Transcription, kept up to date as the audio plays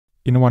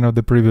In one of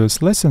the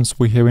previous lessons,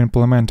 we have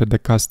implemented a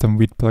custom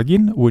Vite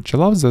plugin which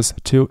allows us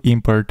to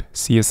import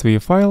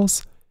CSV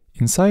files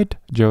inside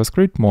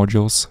JavaScript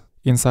modules.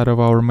 Inside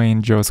of our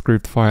main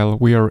JavaScript file,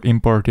 we are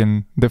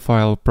importing the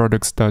file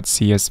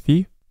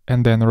products.csv,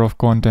 and then row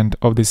content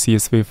of the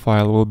CSV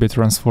file will be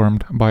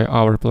transformed by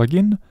our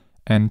plugin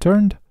and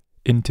turned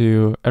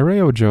into array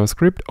of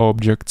JavaScript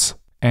objects.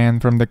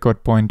 And from the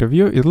code point of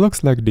view, it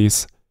looks like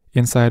this.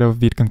 Inside of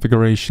Vite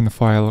configuration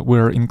file,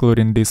 we're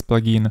including this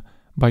plugin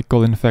by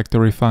calling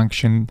factory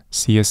function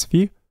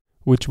CSV,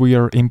 which we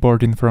are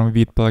importing from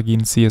Vite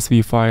plugin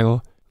CSV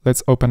file.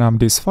 Let's open up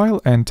this file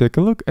and take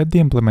a look at the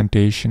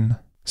implementation.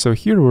 So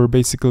here we're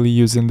basically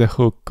using the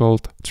hook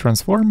called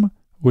transform,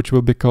 which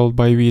will be called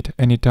by Vite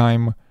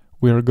anytime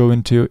we are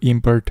going to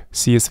import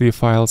CSV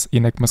files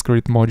in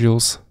ECMAScript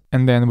modules.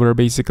 And then we're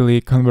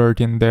basically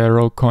converting the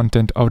raw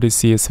content of the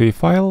CSV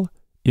file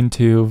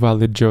into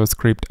valid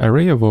JavaScript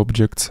array of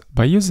objects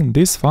by using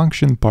this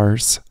function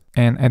parse.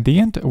 And at the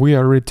end, we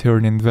are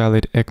returning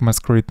valid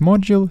ECMAScript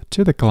module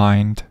to the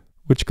client,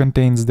 which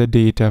contains the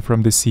data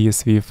from the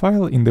CSV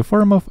file in the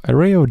form of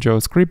array of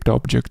JavaScript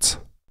objects.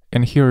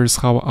 And here's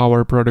how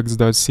our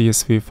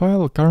products.csv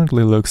file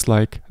currently looks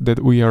like,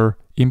 that we are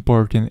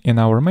importing in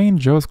our main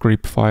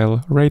JavaScript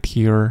file right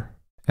here.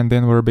 And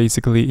then we're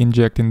basically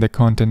injecting the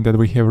content that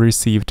we have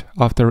received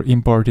after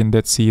importing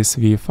that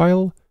CSV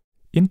file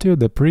into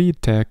the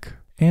pre-tag,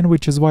 and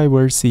which is why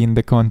we're seeing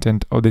the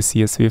content of the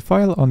CSV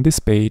file on this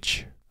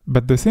page.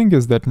 But the thing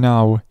is that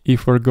now,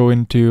 if we're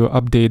going to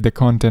update the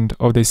content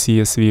of the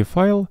CSV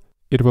file,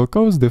 it will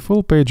cause the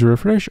full page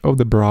refresh of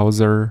the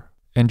browser.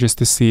 And just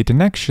to see it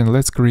in action,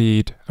 let's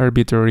create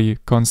arbitrary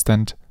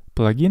constant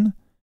plugin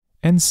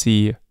and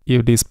see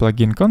if this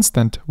plugin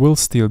constant will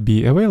still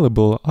be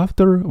available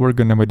after we're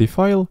gonna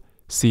modify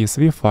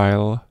CSV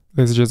file.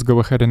 Let's just go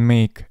ahead and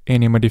make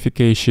any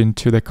modification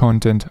to the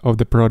content of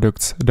the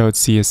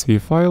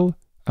products.csv file.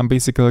 I'm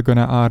basically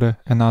gonna add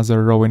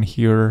another row in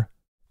here.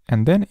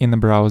 And then in the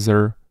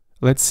browser,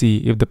 let's see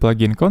if the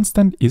plugin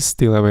constant is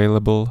still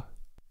available.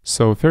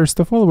 So first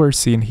of all, we're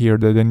seeing here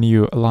that the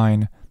new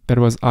line that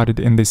was added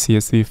in the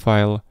CSV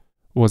file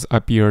was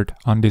appeared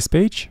on this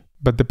page,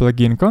 but the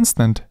plugin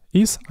constant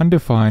is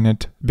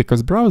undefined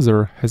because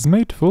browser has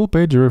made full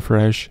page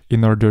refresh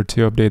in order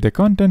to update the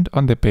content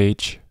on the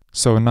page.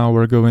 So now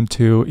we're going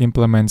to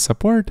implement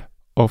support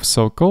of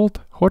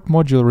so-called hot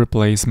module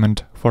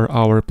replacement for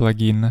our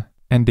plugin.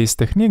 And this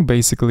technique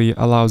basically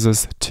allows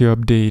us to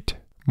update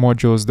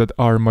modules that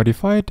are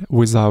modified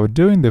without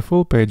doing the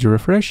full page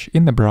refresh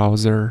in the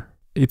browser.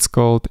 It's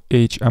called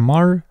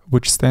HMR,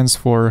 which stands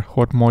for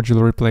hot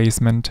module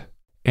replacement.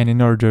 And in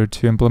order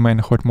to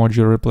implement hot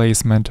module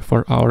replacement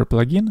for our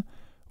plugin,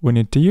 we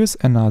need to use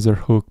another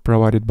hook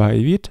provided by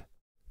Vite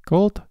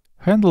called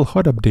handle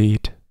hot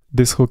update.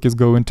 This hook is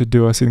going to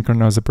do a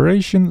synchronous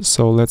operation,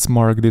 so let's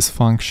mark this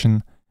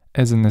function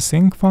as an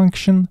async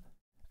function,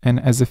 and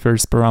as a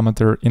first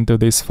parameter into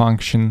this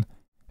function,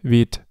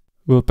 Vite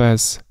will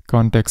pass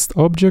context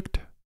object.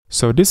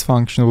 So this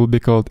function will be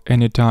called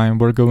anytime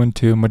we're going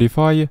to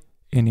modify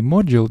any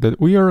module that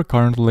we are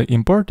currently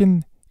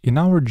importing in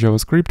our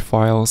JavaScript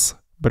files.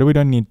 But we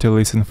don't need to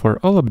listen for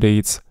all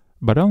updates,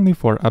 but only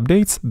for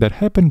updates that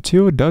happen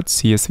to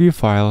 .csv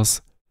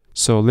files.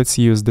 So let's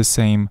use the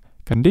same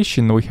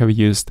condition we have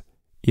used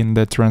in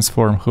the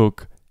transform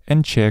hook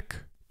and check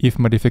if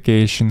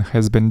modification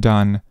has been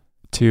done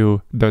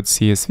to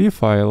 .csv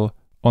file.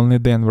 Only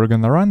then we're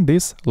gonna run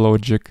this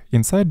logic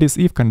inside this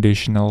if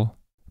conditional.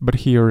 But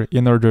here,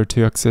 in order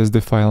to access the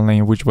file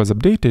name which was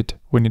updated,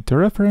 we need to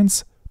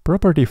reference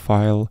property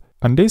file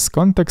on this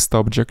context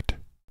object.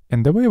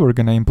 And the way we're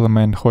gonna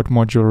implement hot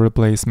module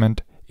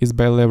replacement is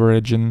by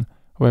leveraging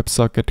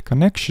WebSocket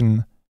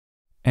connection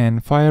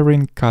and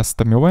firing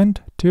custom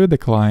event to the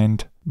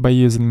client by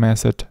using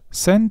method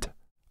send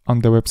on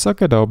the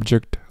WebSocket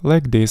object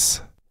like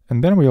this.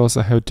 And then we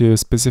also have to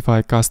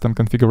specify custom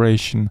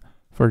configuration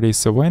for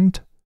this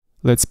event.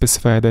 Let's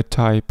specify the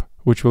type,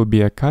 which will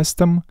be a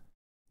custom.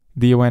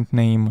 The event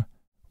name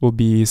will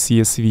be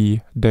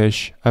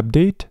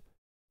CSV-update.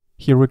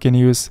 Here we can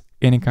use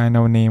any kind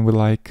of name we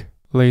like.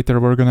 Later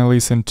we're gonna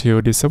listen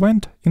to this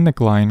event in the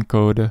client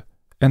code.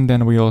 And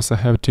then we also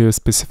have to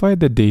specify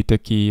the data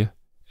key.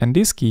 And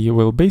this key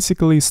will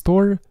basically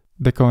store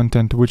the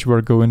content which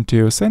we're going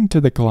to send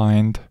to the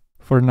client.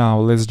 For now,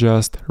 let's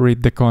just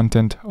read the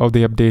content of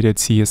the updated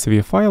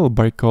CSV file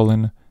by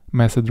calling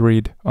method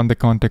read on the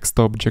context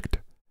object.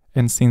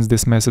 And since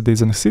this method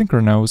is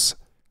asynchronous,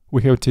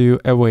 we have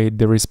to await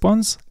the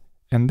response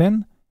and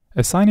then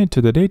assign it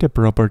to the data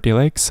property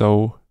like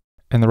so.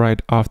 And right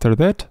after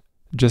that,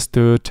 just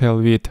to tell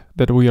Vite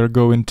that we are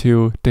going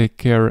to take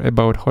care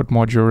about hot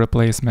module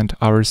replacement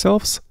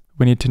ourselves,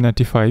 we need to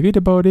notify Vite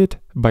about it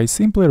by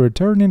simply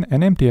returning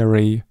an empty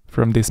array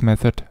from this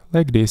method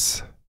like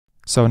this.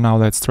 So now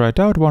let's try it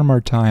out one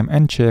more time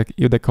and check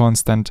if the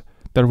constant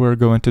that we're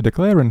going to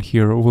declare in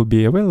here will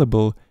be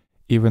available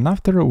even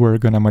after we're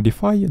gonna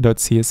modify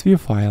 .csv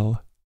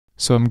file.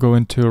 So I'm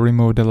going to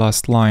remove the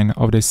last line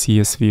of the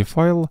CSV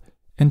file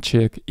and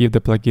check if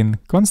the plugin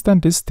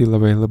constant is still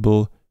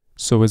available.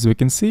 So as we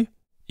can see,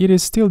 it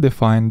is still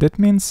defined. That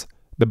means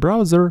the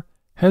browser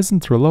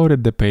hasn't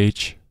reloaded the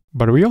page.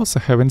 But we also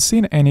haven't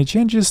seen any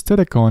changes to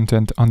the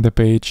content on the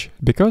page,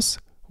 because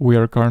we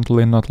are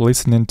currently not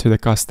listening to the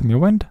custom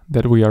event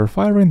that we are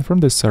firing from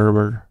the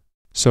server.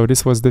 So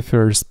this was the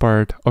first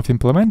part of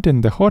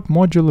implementing the hot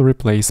module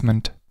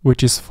replacement,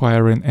 which is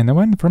firing an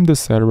event from the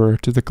server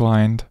to the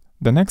client.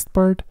 The next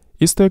part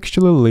is to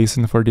actually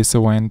listen for this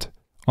event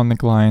on the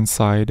client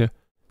side.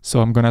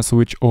 So I'm gonna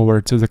switch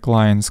over to the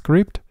client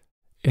script,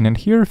 and in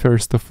here,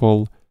 first of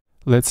all,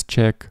 let's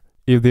check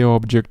if the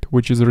object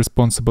which is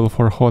responsible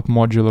for hot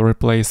module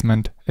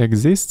replacement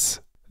exists.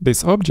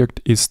 This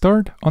object is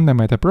stored on the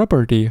meta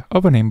property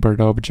of an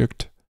import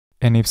object.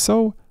 And if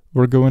so,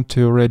 we're going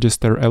to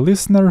register a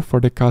listener for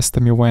the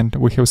custom event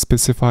we have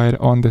specified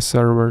on the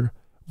server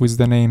with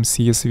the name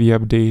CSV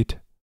update.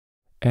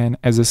 And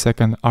as a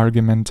second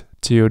argument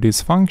to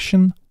this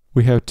function,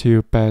 we have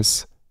to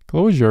pass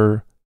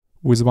closure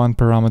with one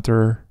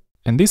parameter.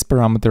 And this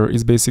parameter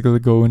is basically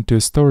going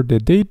to store the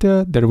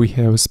data that we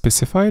have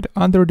specified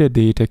under the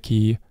data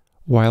key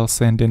while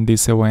sending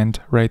this event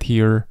right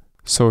here.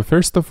 So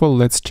first of all,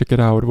 let's check it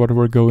out what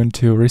we're going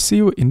to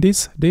receive in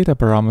this data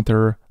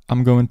parameter.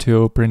 I'm going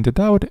to print it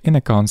out in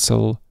a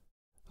console.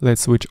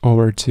 Let's switch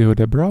over to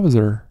the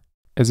browser.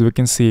 As we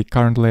can see,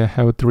 currently I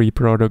have 3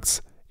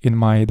 products in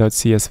my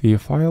 .csv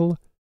file.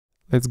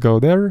 Let's go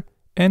there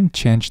and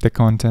change the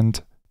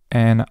content.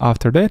 And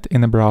after that,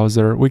 in the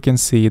browser, we can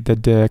see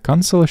that the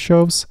console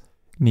shows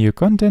new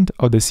content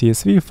of the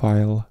CSV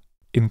file,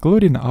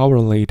 including our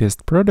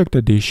latest product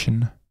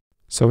addition.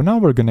 So now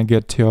we're gonna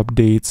get to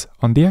updates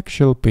on the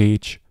actual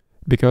page,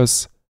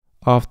 because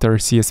after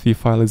CSV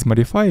file is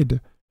modified,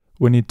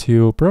 we need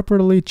to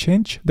properly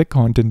change the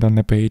content on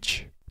the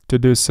page. To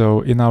do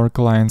so, in our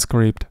client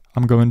script,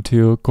 I'm going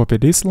to copy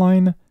this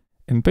line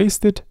and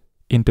paste it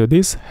into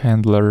this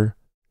handler.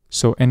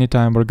 So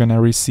anytime we're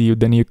gonna receive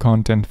the new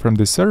content from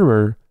the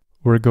server,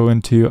 we're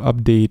going to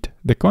update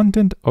the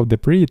content of the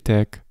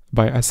pre-tag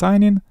by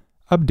assigning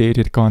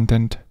updated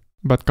content.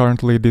 But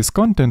currently this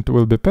content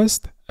will be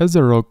passed as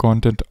a raw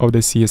content of the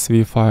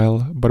CSV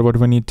file. But what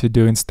we need to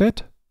do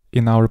instead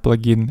in our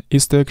plugin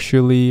is to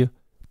actually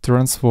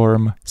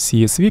transform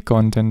CSV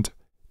content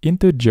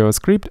into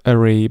JavaScript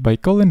array by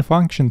calling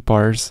function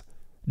parse,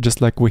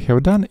 just like we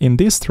have done in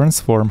this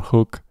transform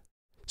hook.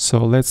 So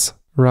let's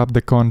wrap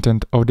the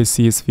content of the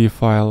CSV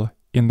file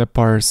in the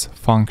parse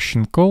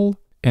function call,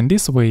 and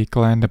this way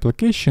client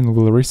application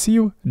will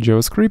receive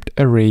JavaScript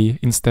array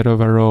instead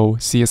of a raw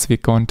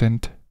CSV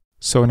content.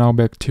 So now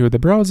back to the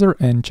browser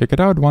and check it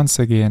out once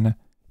again.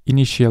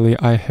 Initially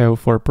I have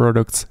 4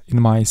 products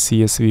in my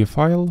CSV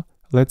file.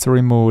 Let's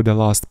remove the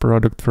last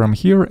product from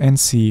here and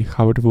see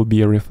how it will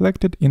be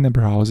reflected in the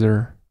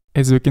browser.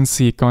 As you can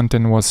see,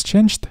 content was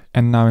changed,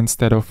 and now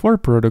instead of 4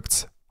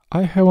 products,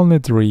 I have only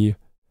 3,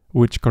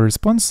 which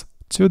corresponds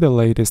to the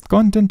latest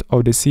content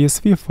of the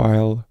CSV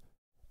file.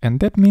 And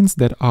that means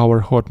that our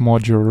hot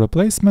module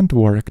replacement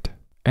worked.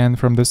 And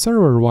from the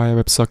server via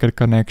WebSocket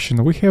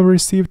connection, we have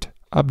received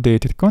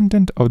updated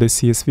content of the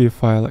CSV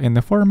file in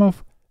the form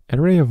of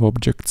array of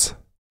objects.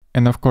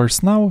 And of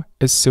course now,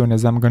 as soon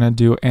as I'm gonna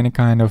do any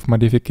kind of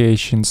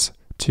modifications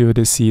to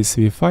the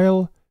CSV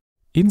file,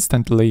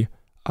 instantly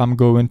I'm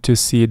going to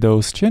see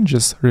those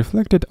changes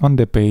reflected on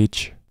the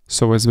page.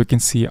 So as we can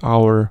see,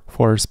 our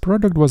first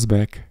product was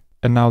back.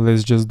 And now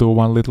let's just do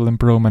one little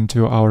improvement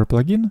to our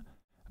plugin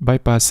by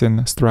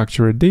passing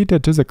structured data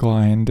to the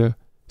client.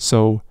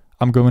 So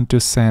I'm going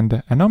to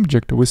send an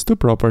object with 2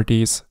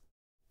 properties.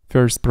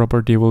 First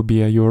property will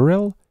be a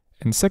URL,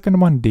 and second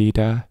one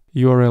data.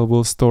 URL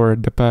will store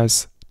the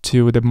path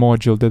to the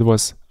module that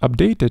was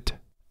updated,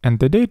 and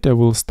the data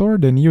will store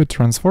the new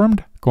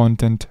transformed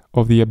content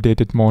of the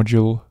updated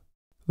module.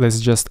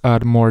 Let's just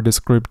add more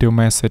descriptive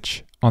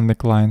message on the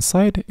client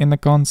side in the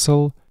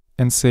console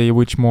and say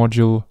which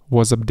module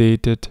was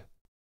updated.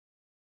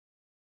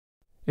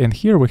 And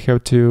here we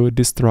have to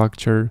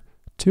destructure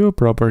 2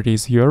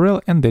 properties,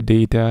 URL and the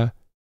data.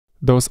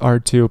 Those are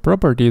 2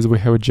 properties we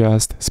have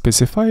just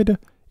specified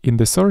in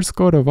the source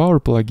code of our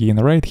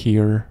plugin right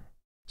here.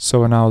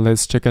 So now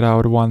let's check it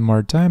out one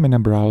more time in a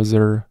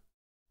browser.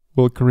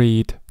 We'll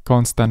create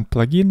constant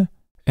plugin,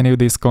 and if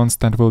this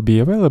constant will be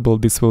available,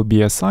 this will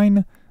be a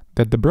sign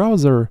that the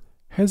browser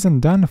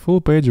hasn't done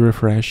full page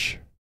refresh.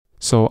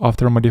 So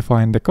after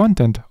modifying the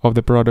content of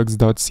the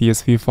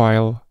products.csv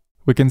file,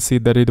 we can see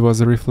that it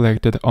was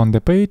reflected on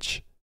the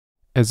page,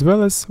 as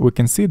well as we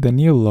can see the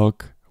new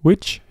log,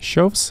 which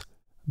shows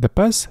the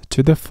path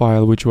to the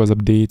file which was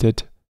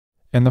updated.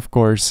 And of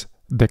course,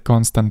 the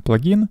constant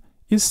plugin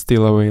is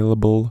still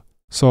available.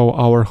 So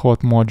our hot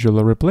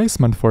module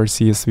replacement for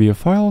CSV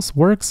files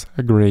works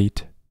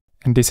great.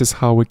 And this is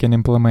how we can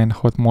implement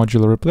hot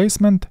module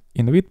replacement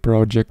in Vite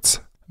projects,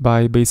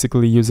 by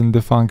basically using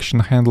the function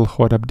handle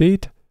hot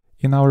update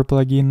in our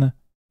plugin,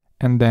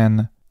 and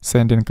then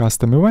sending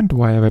custom event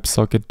via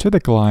WebSocket to the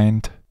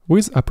client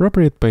with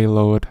appropriate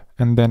payload.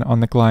 And then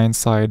on the client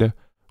side,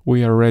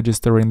 we are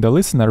registering the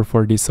listener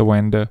for this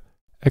event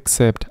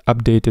accept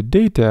updated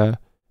data,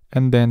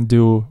 and then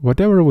do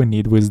whatever we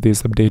need with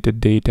this updated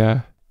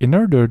data in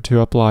order to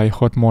apply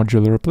hot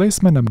module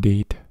replacement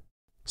update.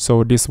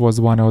 So this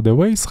was one of the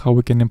ways how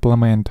we can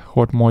implement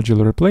hot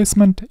module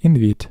replacement in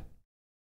Vite.